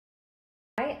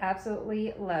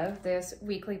absolutely love this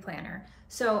weekly planner.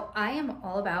 So I am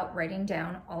all about writing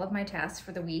down all of my tasks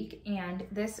for the week, and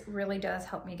this really does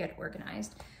help me get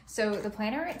organized. So the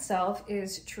planner itself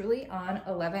is truly on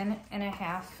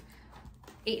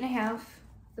 8.5.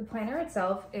 The planner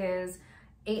itself is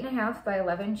 8.5 by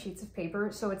 11 sheets of paper,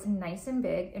 so it's nice and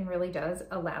big and really does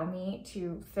allow me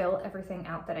to fill everything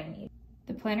out that I need.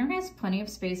 The planner has plenty of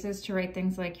spaces to write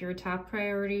things like your top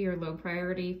priority, your low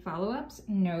priority, follow-ups,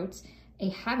 notes, a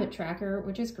habit tracker,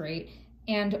 which is great,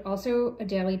 and also a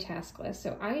daily task list.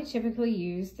 So I typically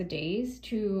use the days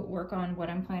to work on what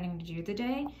I'm planning to do the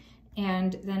day,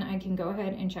 and then I can go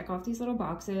ahead and check off these little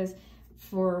boxes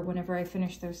for whenever I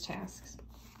finish those tasks.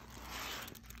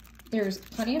 There's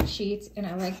plenty of sheets, and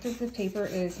I like that the paper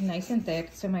is nice and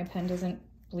thick so my pen doesn't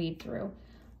bleed through.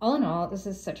 All in all, this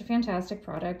is such a fantastic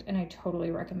product, and I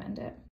totally recommend it.